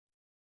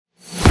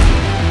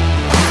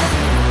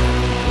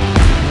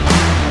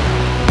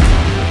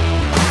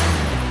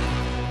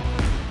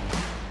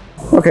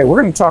Okay,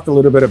 we're going to talk a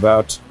little bit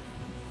about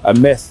a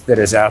myth that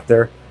is out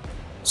there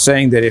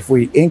saying that if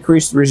we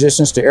increase the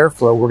resistance to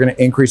airflow, we're going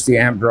to increase the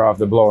amp draw of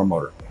the blower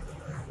motor.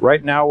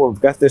 Right now, we've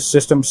got this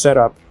system set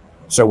up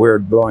so we're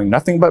blowing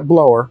nothing but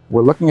blower.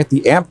 We're looking at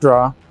the amp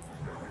draw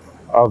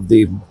of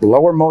the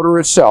blower motor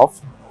itself.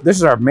 This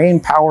is our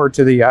main power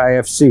to the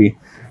IFC,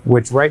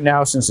 which right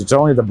now, since it's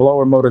only the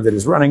blower motor that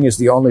is running, is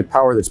the only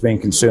power that's being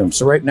consumed.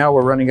 So right now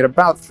we're running at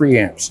about 3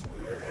 amps.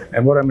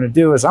 And what I'm going to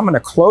do is I'm going to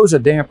close a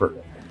damper.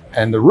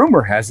 And the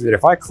rumor has it that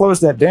if I close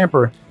that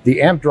damper,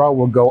 the amp draw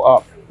will go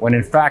up, when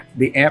in fact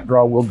the amp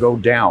draw will go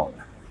down.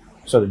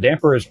 So the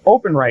damper is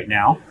open right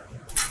now.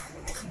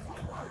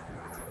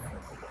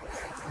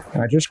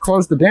 And I just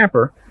closed the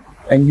damper,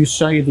 and you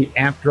see the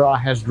amp draw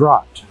has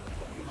dropped.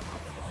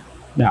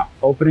 Now,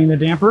 opening the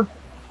damper,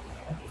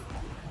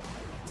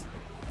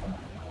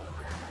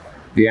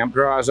 the amp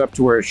draw is up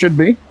to where it should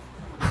be.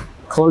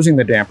 Closing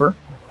the damper,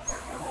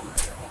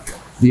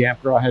 the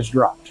amp draw has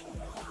dropped.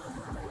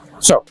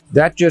 So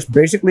that just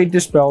basically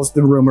dispels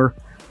the rumor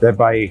that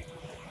by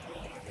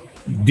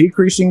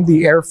decreasing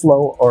the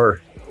airflow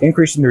or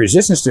increasing the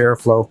resistance to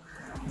airflow,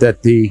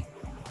 that the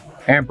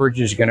amperage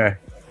is going to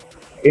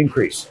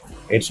increase.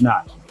 It's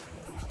not.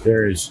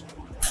 There is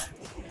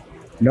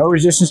no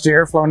resistance to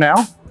airflow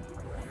now.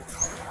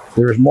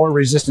 There is more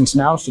resistance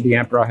now, so the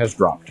amp draw has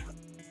dropped.